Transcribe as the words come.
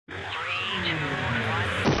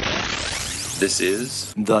This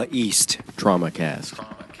is The East TraumaCast.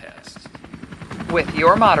 With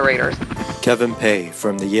your moderators, Kevin Pei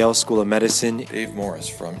from the Yale School of Medicine, Dave Morris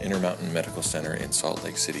from Intermountain Medical Center in Salt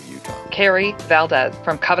Lake City, Utah, Carrie Valdez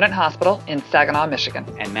from Covenant Hospital in Saginaw, Michigan,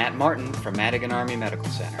 and Matt Martin from Madigan Army Medical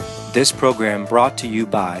Center. This program brought to you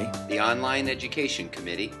by the Online Education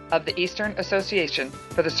Committee of the Eastern Association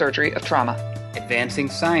for the Surgery of Trauma, advancing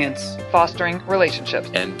science, fostering relationships,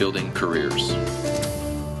 and building careers.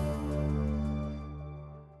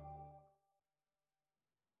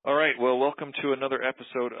 All right, well, welcome to another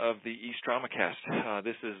episode of the East TraumaCast.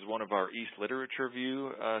 This is one of our East Literature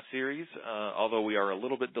Review series, although we are a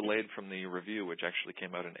little bit delayed from the review, which actually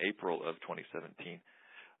came out in April of 2017.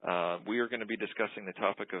 We are going to be discussing the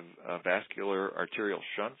topic of vascular arterial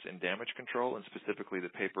shunts in damage control, and specifically the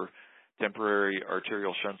paper Temporary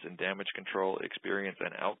Arterial Shunts in Damage Control, Experience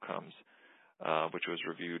and Outcomes, which was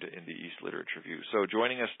reviewed in the East Literature Review. So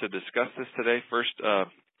joining us to discuss this today, first,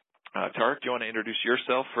 Tarek, do you want to introduce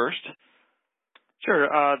yourself first?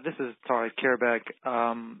 Sure. This is Tarek Kerbek.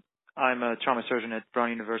 I'm a trauma surgeon at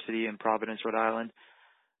Brown University in Providence, Rhode Island.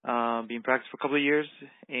 Been practiced for a couple of years,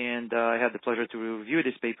 and I had the pleasure to review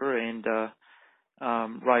this paper and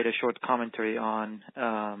write a short commentary on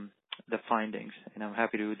the findings. And I'm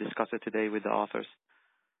happy to discuss it today with the authors.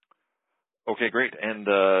 Okay, great. And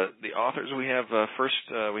the authors we have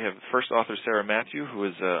first author Sarah Matthew, who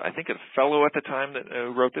is I think a fellow at the time that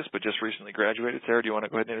wrote this, but just recently graduated. Sarah, do you want to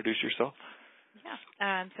go ahead and introduce yourself?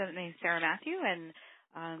 Yeah. So my name's Sarah Matthew, and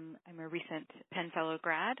I'm a recent Penn Fellow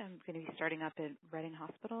grad. I'm going to be starting up at Reading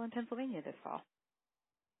Hospital in Pennsylvania this fall.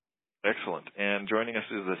 Excellent. And joining us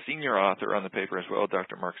is the senior author on the paper as well,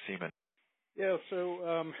 Dr. Mark Seaman. Yeah,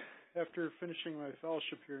 so after finishing my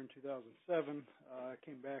fellowship here in 2007, I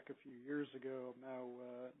came back a few years ago. I'm now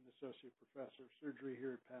an associate professor of surgery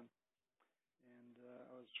here at Penn. And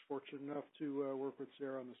I was fortunate enough to work with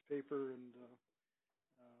Sarah on this paper, and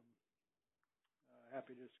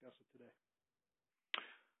happy to discuss it today.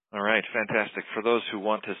 All right, fantastic. For those who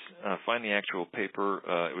want to find the actual paper,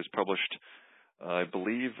 it was published, I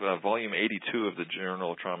believe, volume 82 of the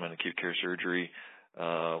Journal of Trauma and Acute Care Surgery.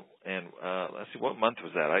 Let's see, what month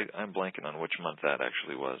was that? I'm blanking on which month that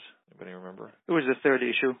actually was. Anybody remember? It was the third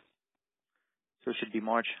issue, so it should be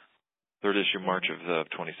March. Third issue, March of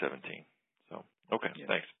 2017. So, okay, yeah.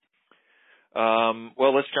 Thanks.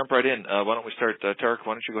 Well, let's jump right in. Why don't we start? Tarek,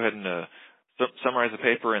 why don't you go ahead and summarize the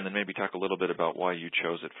paper and then maybe talk a little bit about why you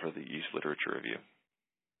chose it for the East Literature Review.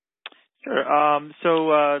 Sure.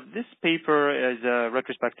 So this paper is a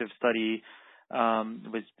retrospective study.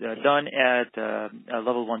 Was done at a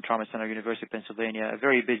Level 1 Trauma Center, University of Pennsylvania, a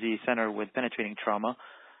very busy center with penetrating trauma.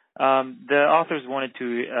 The authors wanted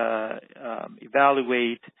to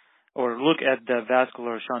evaluate or look at the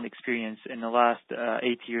vascular shunt experience in the last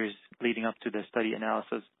 8 years leading up to the study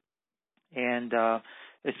analysis. And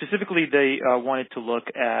specifically, they wanted to look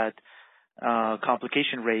at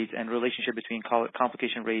complication rates and relationship between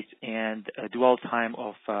complication rates and dwell time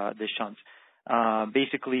of the shunts.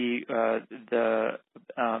 Basically, the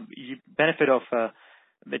benefit of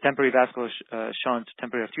the temporary vascular shunts,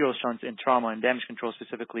 temporary arterial shunts in trauma and damage control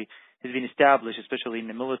specifically has been established, especially in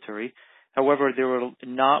the military. However, there were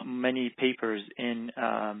not many papers in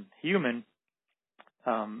human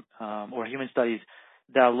studies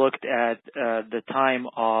that looked at the time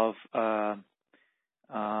of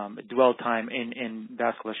dwell time in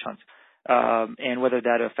vascular shunts and whether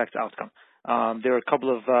that affects outcome. There are a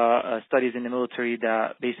couple of studies in the military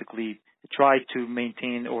that basically try to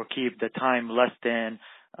maintain or keep the time less than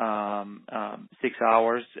 6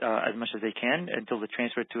 hours as much as they can until they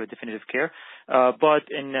transfer to a definitive care. But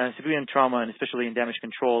in civilian trauma, and especially in damage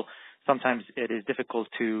control, sometimes it is difficult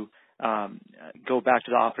to go back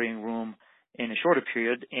to the operating room in a shorter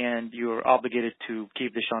period, and you're obligated to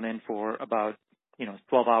keep the shunt in for about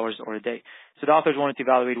 12 hours or a day. So the authors wanted to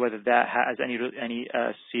evaluate whether that has any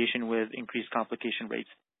association with increased complication rates.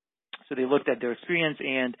 So they looked at their experience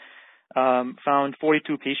and found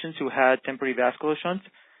 42 patients who had temporary vascular shunts.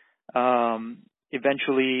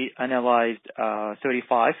 Eventually analyzed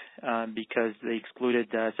 35 because they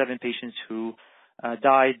excluded 7 patients who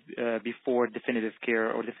died before definitive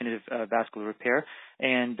care or definitive vascular repair,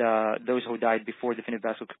 and those who died before definitive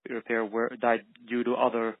vascular repair died due to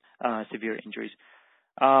other severe injuries.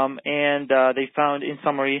 And they found, in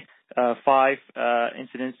summary, 5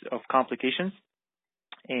 incidents of complications.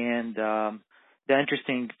 And the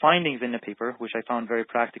interesting findings in the paper, which I found very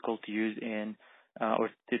practical to use in or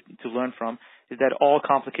to learn from, is that all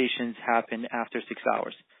complications happen after 6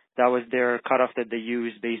 hours. That was their cutoff that they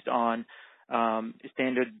used based on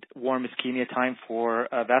standard warm ischemia time for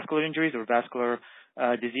vascular injuries or vascular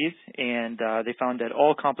disease, and they found that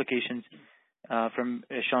all complications from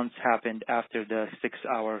shunts happened after the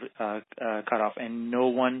 6-hour cutoff, and no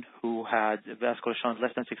one who had vascular shunts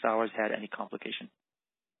less than 6 hours had any complication.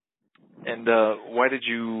 And why did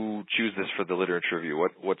you choose this for the literature review?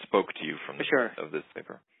 What spoke to you from of this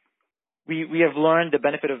paper? We have learned the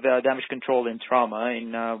benefit of damage control in trauma,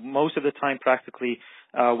 and most of the time, practically,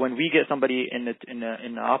 when we get somebody in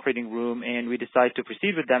the operating room and we decide to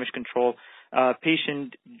proceed with damage control,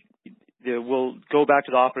 patient will go back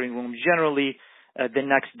to the operating room generally the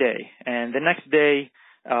next day, and the next day.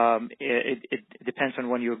 It depends on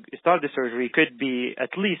when you start the surgery. It could be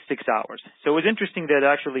at least 6 hours. So it was interesting that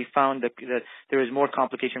I actually found that there is more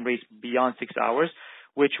complication rates beyond 6 hours,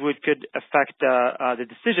 which could affect the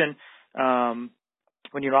decision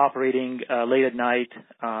when you're operating late at night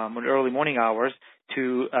or early morning hours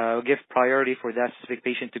to give priority for that specific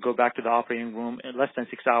patient to go back to the operating room in less than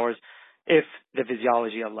 6 hours if the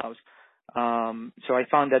physiology allows. So I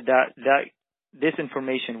found that this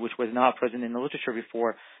information, which was not present in the literature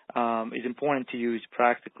before, is important to use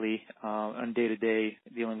practically on day-to-day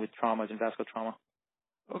dealing with traumas and vascular trauma.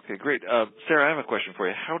 Okay, great. Sarah, I have a question for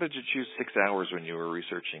you. How did you choose 6 hours when you were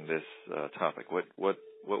researching this topic? What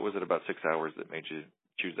was it about 6 hours that made you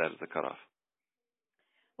choose that as the cutoff?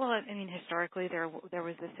 Well, I mean, historically, there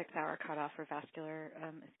was the 6-hour cutoff for vascular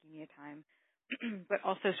ischemia time. But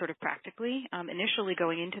also sort of practically, initially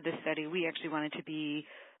going into this study, we actually wanted to be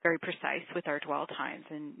very precise with our dwell times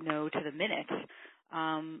and know to the minute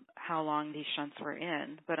how long these shunts were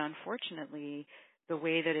in. But unfortunately, the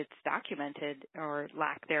way that it's documented or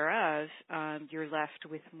lack thereof, you're left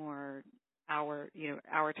with more hour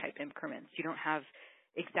type increments. You don't have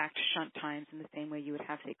exact shunt times in the same way you would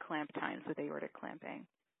have, say, clamp times with aortic clamping.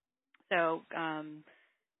 So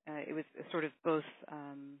it was sort of both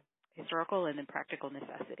historical and then practical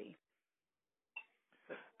necessity.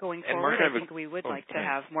 But going forward, I think we would like to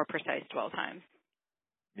have more precise dwell times.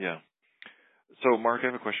 Yeah. So, Mark, I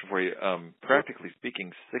have a question for you. Practically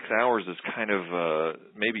speaking, 6 hours is kind of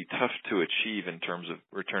maybe tough to achieve in terms of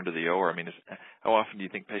return to the OR. I mean, how often do you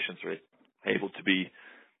think patients are able to be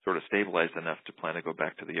sort of stabilized enough to plan to go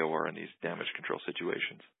back to the OR in these damage control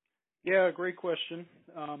situations? Yeah, great question.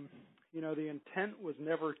 The intent was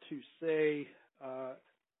never to say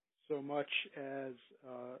so much as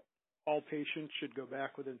all patients should go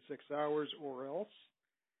back within 6 hours or else,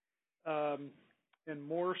 and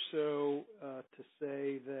more so to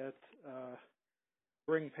say that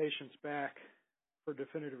bring patients back for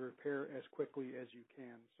definitive repair as quickly as you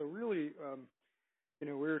can. So really,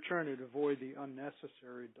 we were trying to avoid the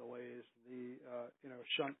unnecessary delays, the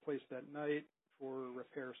shunt placed that night for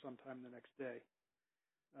repair sometime the next day,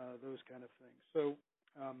 those kind of things. So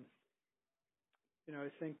I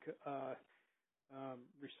think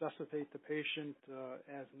resuscitate the patient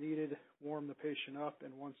as needed, warm the patient up,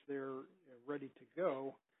 and once they're ready to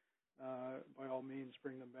go, by all means,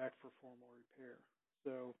 bring them back for formal repair.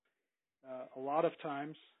 So a lot of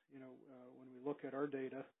times, when we look at our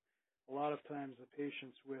data, a lot of times the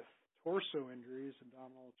patients with torso injuries,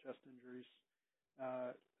 abdominal chest injuries,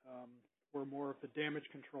 were more of the damage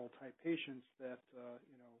control type patients that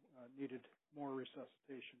needed more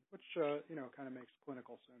resuscitation, which kind of makes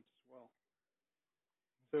clinical sense as well.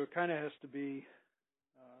 So it kind of has to be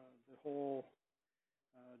the whole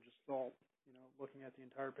gestalt, looking at the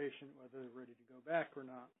entire patient, whether they're ready to go back or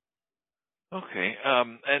not. Okay,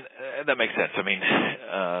 and that makes sense. I mean,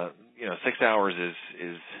 6 hours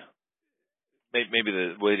is maybe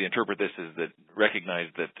the way to interpret this is that recognize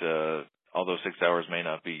that although 6 hours may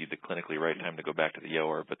not be the clinically right time to go back to the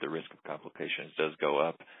OR, but the risk of complications does go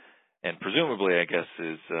up. And presumably, I guess,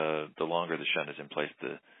 is the longer the shunt is in place,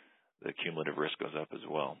 the cumulative risk goes up as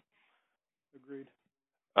well. Agreed.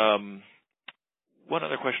 One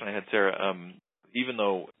other question I had, Sarah. Even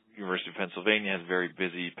though University of Pennsylvania has very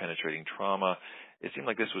busy penetrating trauma, it seemed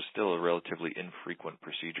like this was still a relatively infrequent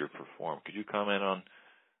procedure performed. Could you comment on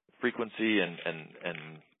frequency and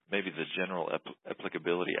maybe the general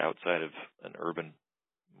applicability outside of an urban,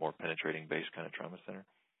 more penetrating-based kind of trauma center?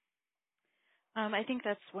 I think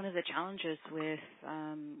that's one of the challenges with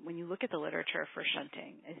when you look at the literature for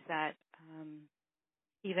shunting is that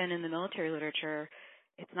even in the military literature,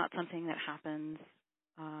 it's not something that happens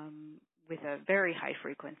with a very high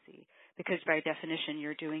frequency because by definition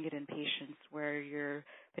you're doing it in patients where you're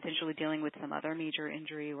potentially dealing with some other major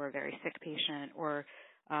injury or a very sick patient or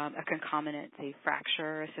a concomitant, say,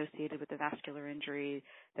 fracture associated with the vascular injury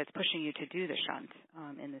that's pushing you to do the shunt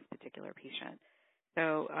in this particular patient.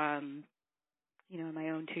 So, in my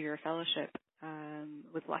own 2-year fellowship,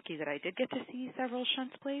 was lucky that I did get to see several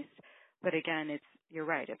shunts placed. But again, you're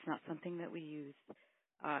right. It's not something that we use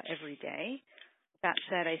every day. That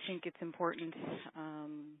said, I think it's important.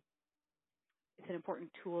 It's an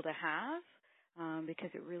important tool to have because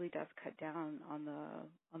it really does cut down on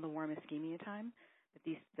the warm ischemia time that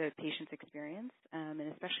the patients experience, and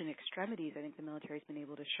especially in extremities. I think the military has been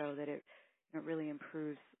able to show that it really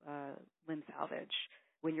improves limb salvage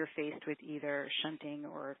when you're faced with either shunting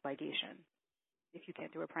or ligation if you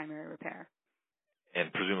can't do a primary repair.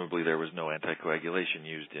 And presumably there was no anticoagulation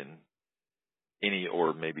used in any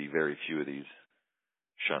or maybe very few of these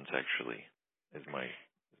shunts. Actually, is my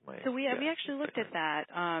so we actually looked at that.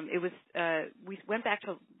 It was we went back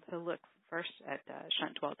to look first at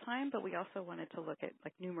shunt dwell time, but we also wanted to look at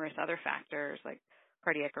like numerous other factors like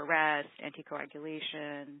cardiac arrest,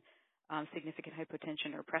 anticoagulation, significant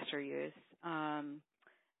hypotension or pressor use.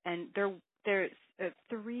 And there's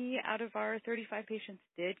 3 out of our 35 patients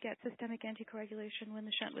did get systemic anticoagulation when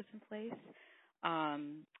the shunt was in place.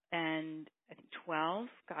 And I think 12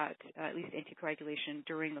 got at least anticoagulation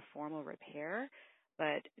during the formal repair,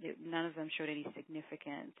 but none of them showed any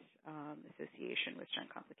significant association with shunt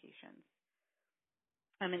complications.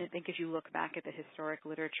 I mean, I think if you look back at the historic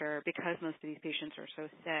literature, because most of these patients are so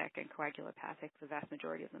sick and coagulopathic, the vast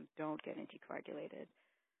majority of them don't get anticoagulated.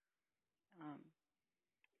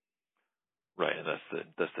 Right, and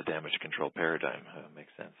that's the damage control paradigm.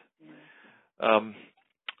 Makes sense. Yeah.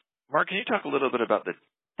 Mark, can you talk a little bit about the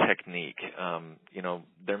technique?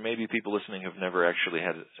 There may be people listening who've never actually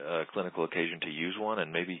had a clinical occasion to use one,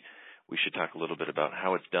 and maybe we should talk a little bit about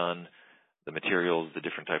how it's done, the materials, the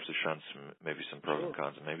different types of shunts, maybe some pros and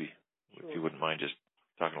cons, and maybe if you wouldn't mind just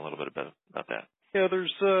talking a little bit about that. Yeah,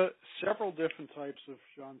 there's several different types of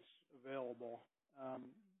shunts available.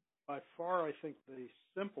 By far, I think the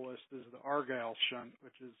simplest is the Argyle shunt,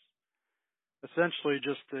 which is essentially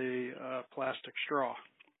just a plastic straw.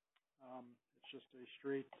 It's just a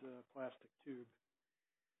straight plastic tube.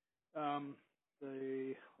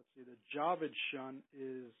 The Javid shunt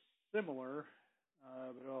is similar,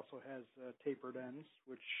 but it also has tapered ends,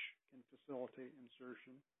 which can facilitate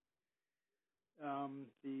insertion.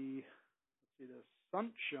 The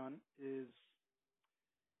Sunt shunt is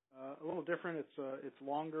a little different. It's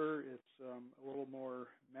longer. It's a little more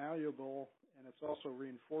malleable, and it's also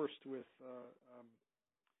reinforced with a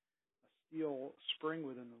steel spring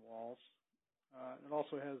within the walls. It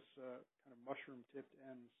also has kind of mushroom-tipped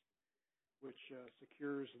ends, which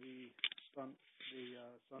secures the Sunt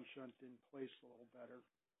shunt in place a little better.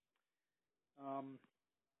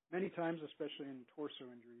 Many times, especially in torso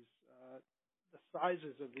injuries, the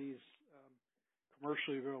sizes of these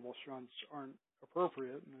commercially available shunts aren't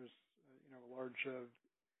appropriate, and there's a large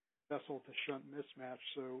vessel to shunt mismatch,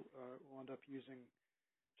 so we'll end up using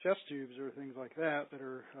chest tubes or things like that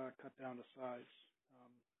are cut down to size,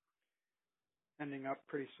 ending up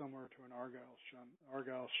pretty similar to an Argyle shunt.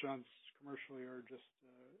 Argyle shunts commercially are just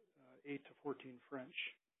 8 to 14 French.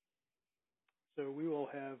 So we will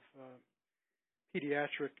have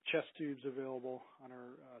pediatric chest tubes available on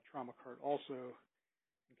our trauma cart also,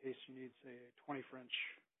 in case you need, say, a 20 French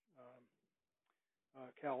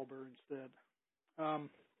caliber instead.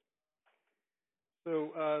 So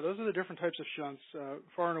those are the different types of shunts.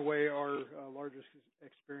 Far and away, our largest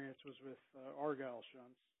experience was with Argyle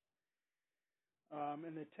shunts.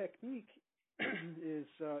 And the technique is,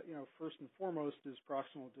 first and foremost, is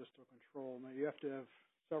proximal distal control. Now, you have to have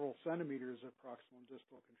several centimeters of proximal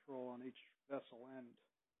distal control on each vessel end.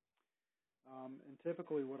 And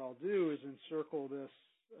typically what I'll do is encircle this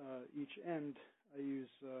each end. I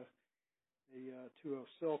use a 2-0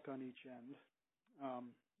 silk on each end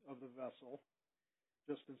of the vessel.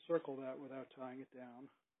 Just encircle that without tying it down.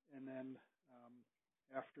 And then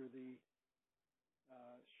after the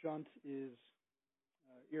shunt is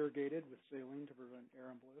irrigated with saline to prevent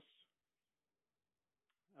air embolus,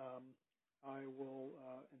 I will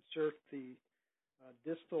insert the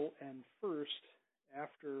distal end first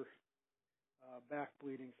after back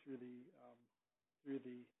bleeding through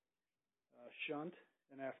the shunt,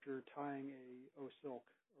 and after tying a O-silk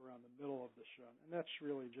around the middle of the shunt. And that's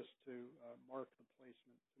really just to mark the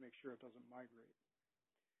placement to make sure it doesn't migrate.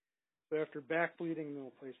 So after back bleeding,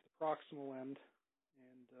 we'll place the proximal end,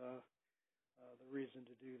 and the reason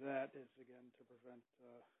to do that is, again, to prevent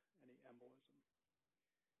any embolism.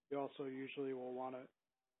 You also usually will want to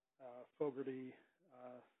Fogarty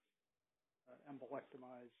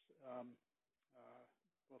embolectomize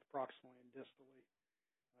both proximally and distally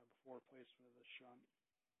before placement of the shunt.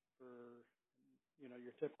 For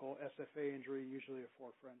your typical SFA injury, usually a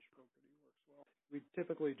 4 French Fogarty works well. We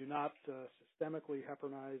typically do not systemically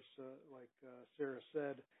heparinize, like Sarah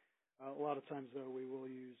said. A lot of times, though, we will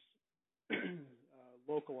use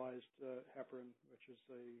localized heparin, which is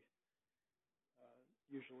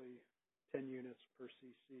usually 10 units per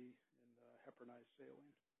cc in heparinized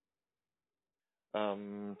saline.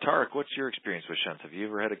 Tarek, what's your experience with shunts? Have you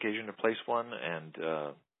ever had occasion to place one, and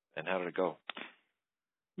how did it go?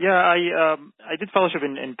 Yeah, I did fellowship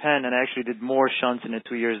in Penn, and I actually did more shunts in the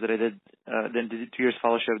 2 years that I did than the 2 years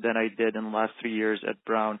fellowship than I did in the last 3 years at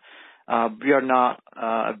Brown. We are not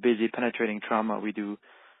a busy penetrating trauma.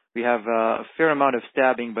 We have a fair amount of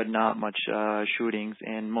stabbing, but not much shootings,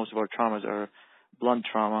 and most of our traumas are blunt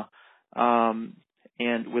trauma,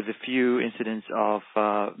 and with a few incidents of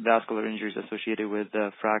vascular injuries associated with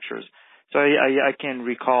fractures. So I can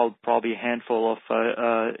recall probably a handful of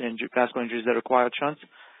vascular injuries that required shunts.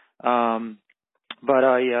 But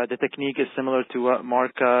the technique is similar to what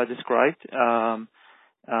Mark described.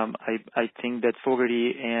 I think that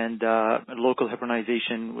Fogarty and local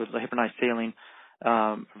heparinization with heparinized saline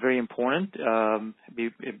very important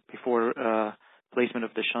before placement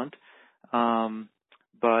of the shunt.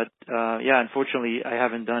 But unfortunately, I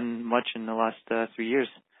haven't done much in the last 3 years.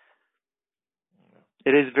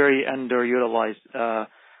 It is very underutilized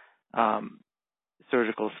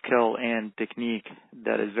surgical skill and technique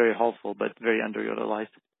that is very helpful, but very underutilized.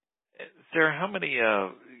 Sarah, how many?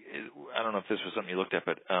 I don't know if this was something you looked at,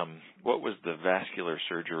 but what was the vascular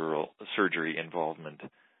surgery involvement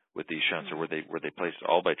with these shunts, or were they placed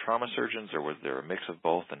all by trauma surgeons, or was there a mix of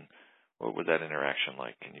both? And what was that interaction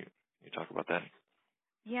like? Can you talk about that?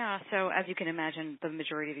 Yeah. So as you can imagine, the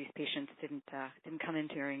majority of these patients didn't come in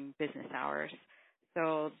during business hours.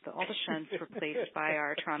 So all the shunts were placed by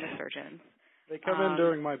our trauma surgeons. They come in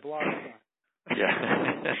during my block time.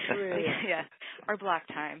 Yeah. Yeah, our block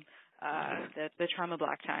time, the trauma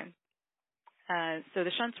block time. So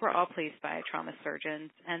the shunts were all placed by trauma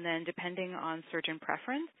surgeons, and then depending on surgeon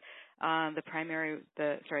preference, the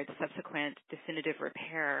subsequent definitive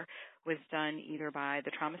repair was done either by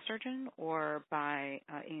the trauma surgeon or by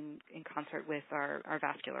in concert with our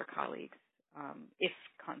vascular colleagues, if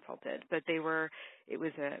consulted. But it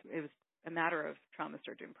was a matter of trauma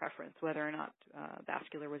surgeon preference whether or not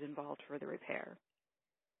vascular was involved for the repair.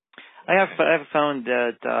 I have found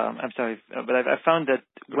that I found that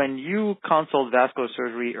when you consult vascular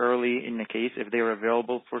surgery early in the case, if they are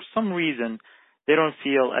available, for some reason they don't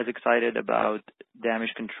feel as excited about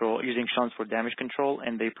damage control, using shunts for damage control,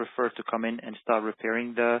 and they prefer to come in and start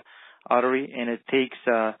repairing the artery. And it takes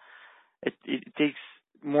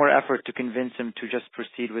more effort to convince them to just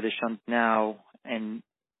proceed with a shunt now and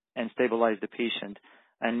stabilize the patient.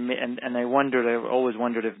 And I've always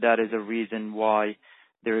wondered if that is a reason why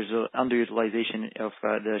there is an underutilization of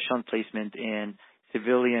the shunt placement in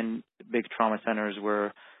civilian big trauma centers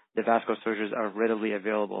where the vascular surgeons are readily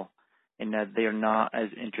available, and that they are not as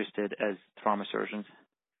interested as trauma surgeons.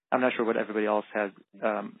 I'm not sure what everybody else has,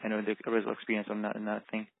 the original experience on that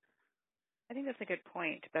thing. I think that's a good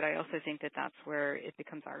point, but I also think that that's where it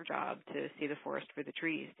becomes our job to see the forest for the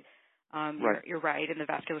trees. Right. You're right, and the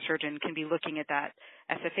vascular surgeon can be looking at that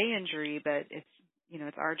SFA injury, but it's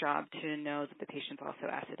our job to know that the patient's also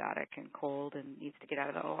acidotic and cold and needs to get out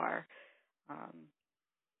of the OR. I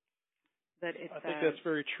think that's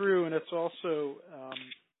very true, and it's also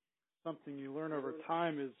something you learn over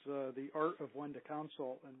time is the art of when to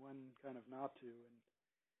consult and when kind of not to. And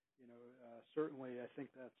certainly, I think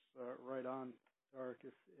that's right on, Tarek.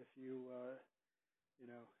 If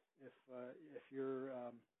you're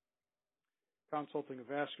consulting a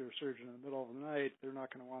vascular surgeon in the middle of the night, they're not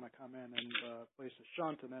going to want to come in and place a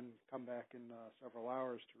shunt and then come back in several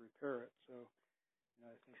hours to repair it. So,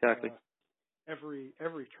 I think exactly.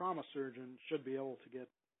 Every trauma surgeon should be able to get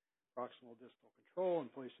proximal distal control and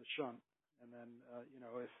place a shunt, and then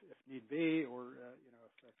if need be, or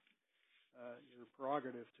if that's your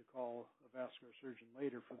prerogative, to call a vascular surgeon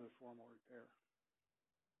later for the formal repair.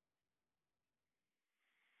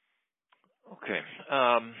 Okay.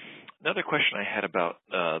 Another question I had about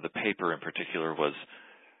the paper in particular was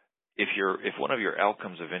if one of your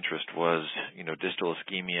outcomes of interest was distal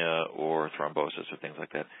ischemia or thrombosis or things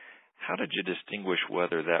like that, how did you distinguish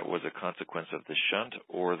whether that was a consequence of the shunt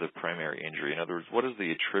or the primary injury? In other words, what is the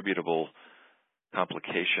attributable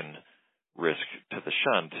complication risk to the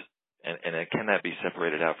shunt, and can that be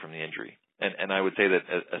separated out from the injury? And I would say that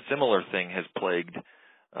a similar thing has plagued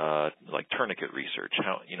like tourniquet research.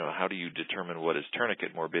 How do you determine what is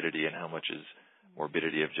tourniquet morbidity and how much is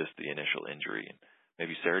morbidity of just the initial injury? And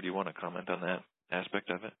maybe Sarah, do you want to comment on that aspect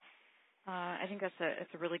of it? I think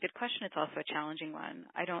it's a really good question. It's also a challenging one.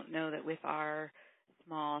 I don't know that with our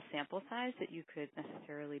small sample size that you could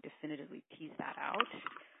necessarily definitively tease that out.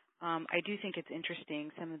 I do think it's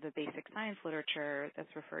interesting, some of the basic science literature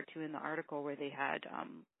that's referred to in the article where they had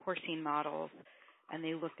porcine models and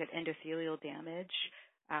they looked at endothelial damage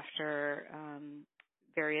after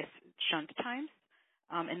various shunt times.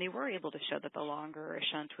 And they were able to show that the longer a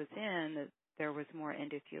shunt was in, that there was more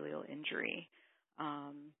endothelial injury.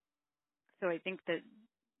 So I think that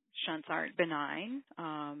shunts aren't benign,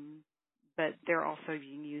 but they're also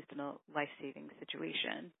being used in a life-saving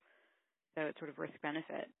situation. So it's sort of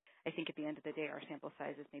risk-benefit. I think at the end of the day, our sample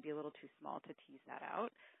size is maybe a little too small to tease that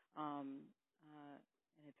out. And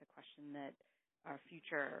it's a question that our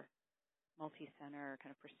future multi-center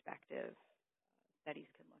kind of perspective studies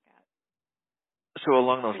can look at. So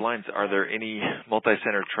along those lines, are there any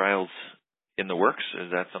multi-center trials in the works?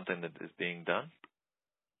 Is that something that is being done?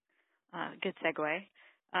 Good segue.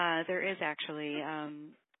 There is actually.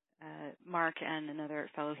 Mark and another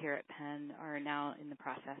fellow here at Penn are now in the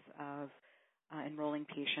process of enrolling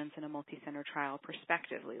patients in a multi-center trial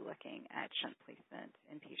prospectively looking at shunt placement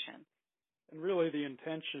in patients. And really the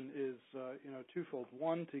intention is, twofold.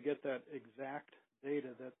 One, to get that exact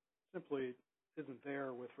data that simply isn't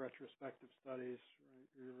there with retrospective studies. Right?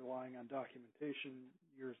 You're relying on documentation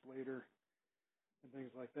years later and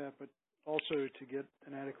things like that, but also to get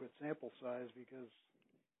an adequate sample size because,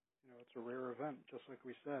 it's a rare event, just like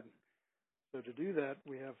we said. So to do that,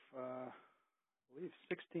 we have, I believe,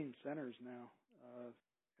 16 centers now,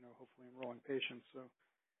 hopefully enrolling patients. So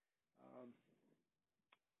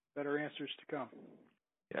better answers to come.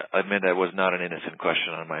 Yeah, I admit that was not an innocent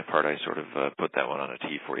question on my part. I sort of put that one on a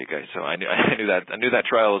tee for you guys. So I knew that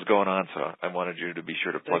trial was going on. So I wanted you to be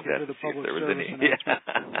sure to plug that to see if there was any. Yeah.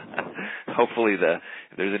 Hopefully,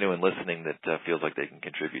 if there's anyone listening that feels like they can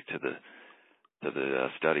contribute to the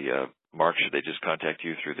study, Mark, should they just contact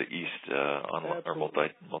you through the East online or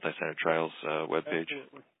multi-center trials webpage?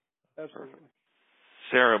 Absolutely.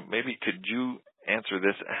 Sarah, maybe could you answer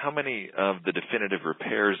this? How many of the definitive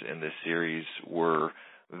repairs in this series were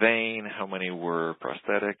vein? How many were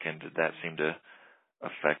prosthetic? And did that seem to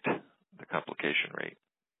affect the complication rate?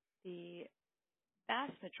 The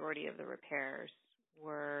vast majority of the repairs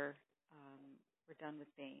were done with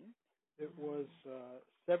vein. It was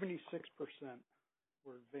 76%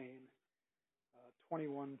 were vein,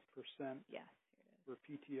 21% were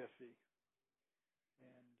PTFE.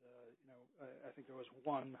 And, I think there was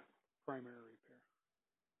one primary repair.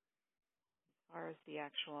 As far as the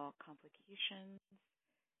actual complications,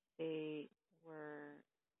 I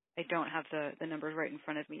don't have the numbers right in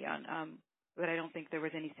front of me but I don't think there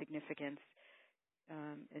was any significance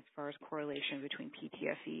as far as correlation between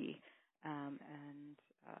PTFE and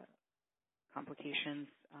complications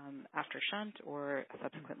after shunt or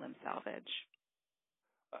subsequent limb salvage.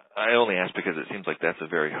 I only ask because it seems like that's a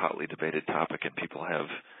very hotly debated topic, and people have,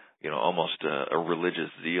 almost a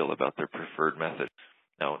religious zeal about their preferred method.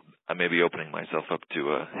 Now, I may be opening myself up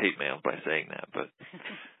to hate mail by saying that, but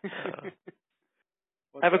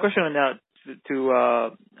I have a question on that to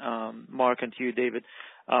Mark and to you, David.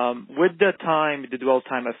 Would the dwell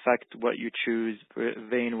time affect what you choose,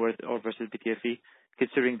 vein or versus PTFE,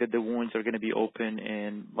 considering that the wounds are going to be open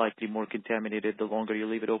and likely more contaminated the longer you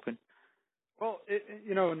leave it open? Well,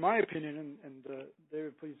 in my opinion, and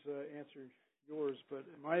David, please answer yours, but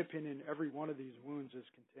in my opinion, every one of these wounds is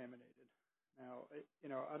contaminated. Now,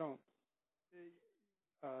 I don't.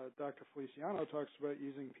 Dr. Feliciano talks about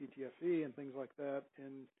using PTFE and things like that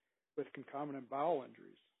with concomitant bowel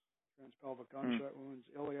injuries, transpelvic gunshot wounds,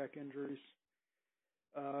 iliac injuries,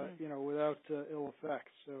 without ill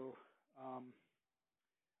effects. So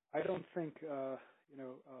I don't think,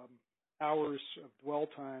 hours of dwell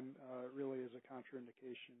time really is a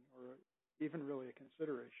contraindication or even really a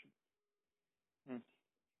consideration.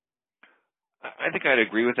 I think I'd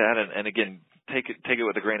agree with that, and again, take it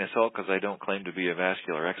with a grain of salt because I don't claim to be a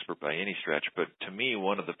vascular expert by any stretch. But to me,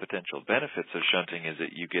 one of the potential benefits of shunting is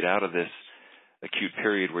that you get out of this acute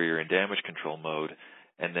period where you're in damage control mode,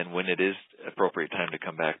 and then when it is appropriate time to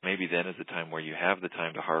come back, maybe then is the time where you have the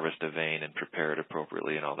time to harvest a vein and prepare it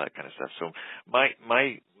appropriately and all that kind of stuff. So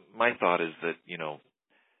my thought is that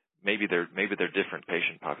maybe they're different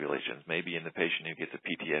patient populations. Maybe in the patient who gets a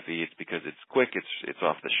PTFE, it's because it's quick, it's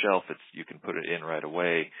off the shelf, you can put it in right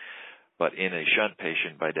away. But in a shunt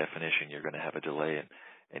patient, by definition, you're going to have a delay,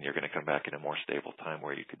 and you're going to come back in a more stable time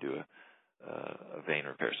where you could do a vein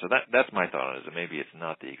repair. So that's my thought on it. Is that maybe it's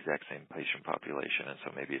not the exact same patient population, and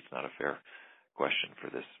so maybe it's not a fair question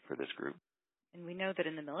for this group. And we know that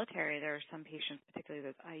in the military, there are some patients, particularly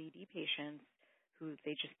those IED patients, who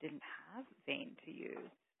they just didn't have vein to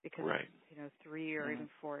use because of 3 or even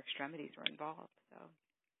 4 extremities were involved. So.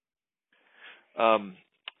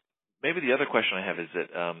 Maybe the other question I have is that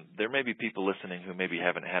there may be people listening who maybe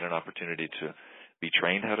haven't had an opportunity to be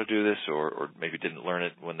trained how to do this, or maybe didn't learn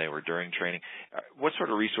it when they were during training. What sort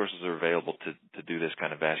of resources are available to do this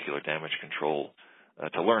kind of vascular damage control,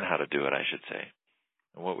 to learn how to do it, I should say?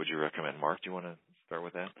 And what would you recommend? Mark, do you want to start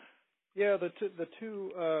with that? Yeah, the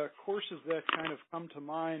two courses that kind of come to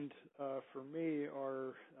mind for me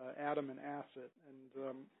are ATOM and ACIT,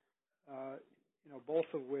 and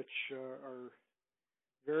both of which are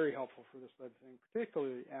very helpful for this type of thing,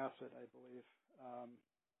 particularly ACIT, I believe,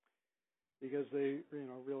 because they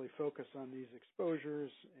really focus on these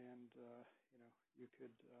exposures, and you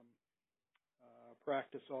could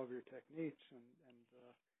practice all of your techniques, and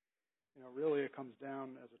really it comes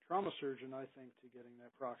down, as a trauma surgeon, I think, to getting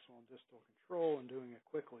that proximal and distal control and doing it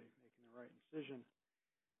quickly, making the right incision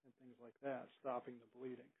and things like that, stopping the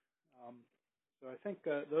bleeding. So I think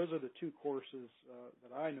those are the two courses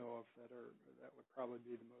that I know of that would probably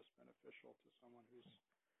be the most beneficial to someone who's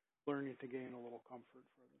learning to gain a little comfort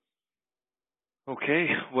for this. Okay.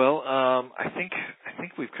 Well, I think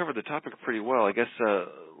we've covered the topic pretty well. I guess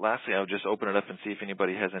lastly, I'll just open it up and see if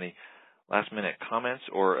anybody has any last-minute comments,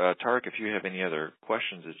 or Tarek, if you have any other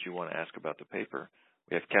questions that you want to ask about the paper.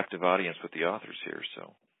 We have captive audience with the authors here,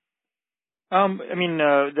 so.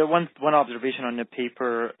 The one observation on the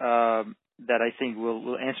paper that I think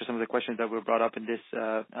will answer some of the questions that were brought up in this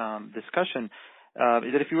discussion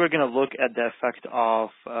is that if you were going to look at the effect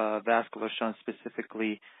of vascular shunts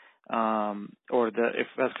specifically, or if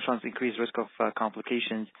vascular shunts increase risk of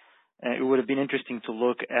complications, it would have been interesting to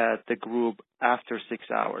look at the group after 6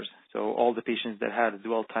 hours. So all the patients that had a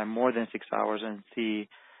dwell time more than 6 hours, and see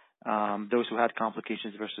those who had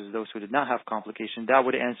complications versus those who did not have complications. That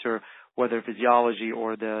would answer whether physiology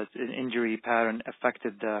or the injury pattern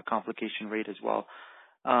affected the complication rate as well.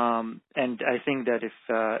 And I think that if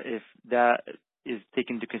that is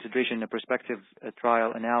taken into consideration in a prospective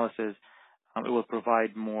trial analysis, it will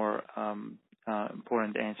provide more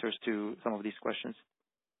important answers to some of these questions.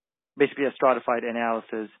 Basically, a stratified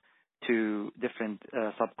analysis to different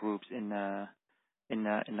subgroups in the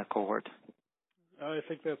cohort. I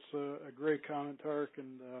think that's a great comment, Tarek,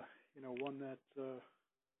 and one that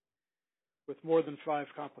with more than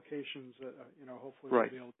 5 complications, hopefully we'll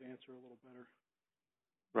be able to answer a little better.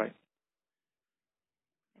 Right.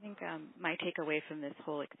 I think my takeaway from this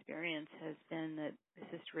whole experience has been that this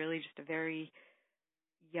is really just a very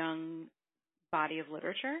young body of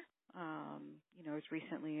literature. As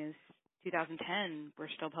recently as 2010, we're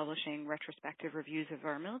still publishing retrospective reviews of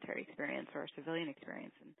our military experience or our civilian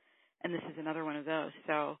experience, and this is another one of those.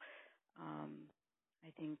 So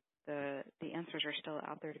I think the answers are still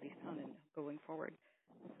out there to be found, and going forward,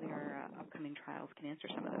 hopefully our upcoming trials can answer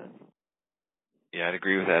some of those. Yeah, I'd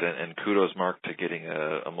agree with that, and kudos, Mark, to getting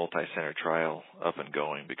a multi-center trial up and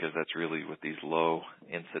going, because that's really, with these low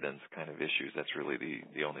incidence kind of issues, that's really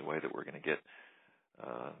the only way that we're going to get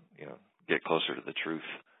closer to the truth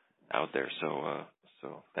out there. So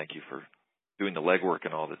thank you for doing the legwork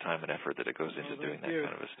and all the time and effort that it goes into doing that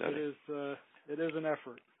kind of a study. It is an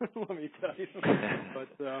effort, let me tell you, but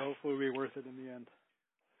hopefully it'll be worth it in the end.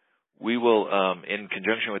 We will, in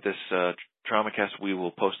conjunction with this TraumaCast, we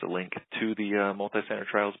will post a link to the multi-center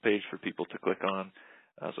trials page for people to click on.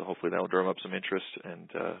 So hopefully that will drum up some interest and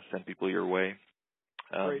send people your way.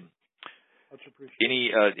 Great. Much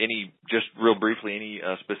appreciated. Any just real briefly, any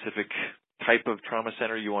specific type of trauma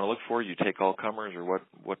center you want to look for? You take all comers, or what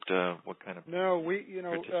kind of? No, we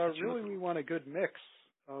really we want a good mix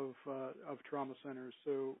of trauma centers.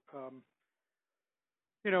 So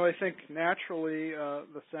I think naturally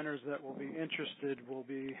the centers that will be interested will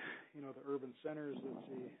be the urban centers that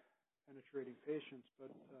see penetrating patients,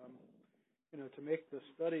 but to make the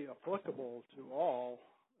study applicable to all,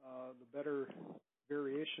 the better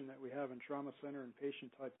variation that we have in trauma center and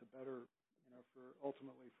patient type, the better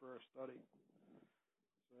ultimately for our study.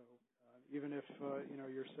 So even if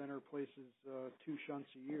your center places 2 shunts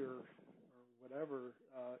a year or whatever,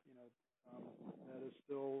 that is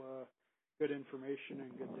still good information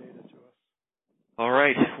and good data to us. All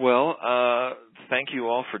right. Well, thank you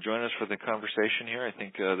all for joining us for the conversation here. I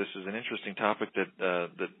think this is an interesting topic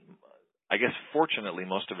that I guess fortunately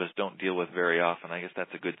most of us don't deal with very often. I guess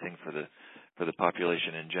that's a good thing for the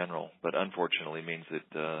population in general, but unfortunately means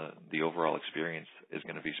that the overall experience is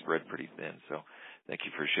going to be spread pretty thin. So thank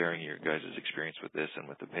you for sharing your guys' experience with this and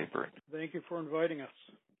with the paper. Thank you for inviting us.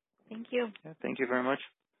 Thank you. Yeah, thank you very much.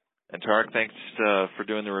 And Tarek, thanks for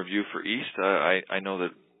doing the review for EAST. I know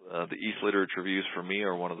that the EAST literature reviews for me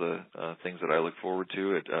are one of the things that I look forward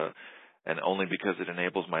to. and only because it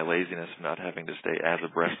enables my laziness of not having to stay as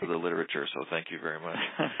abreast of the literature. So thank you very much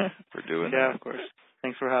for doing that. Yeah, of course.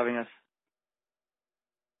 Thanks for having us.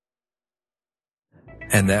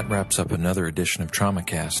 And that wraps up another edition of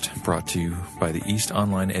TraumaCast, brought to you by the East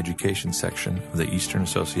Online Education section of the Eastern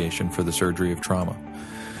Association for the Surgery of Trauma.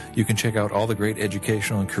 You can check out all the great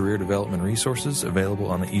educational and career development resources available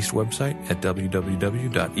on the East website at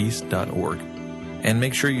www.east.org. And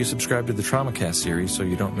make sure you subscribe to the TraumaCast series so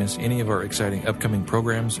you don't miss any of our exciting upcoming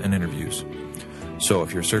programs and interviews. So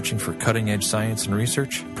if you're searching for cutting-edge science and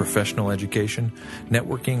research, professional education,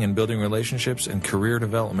 networking and building relationships, and career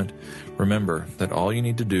development, remember that all you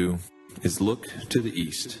need to do is look to the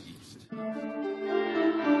East.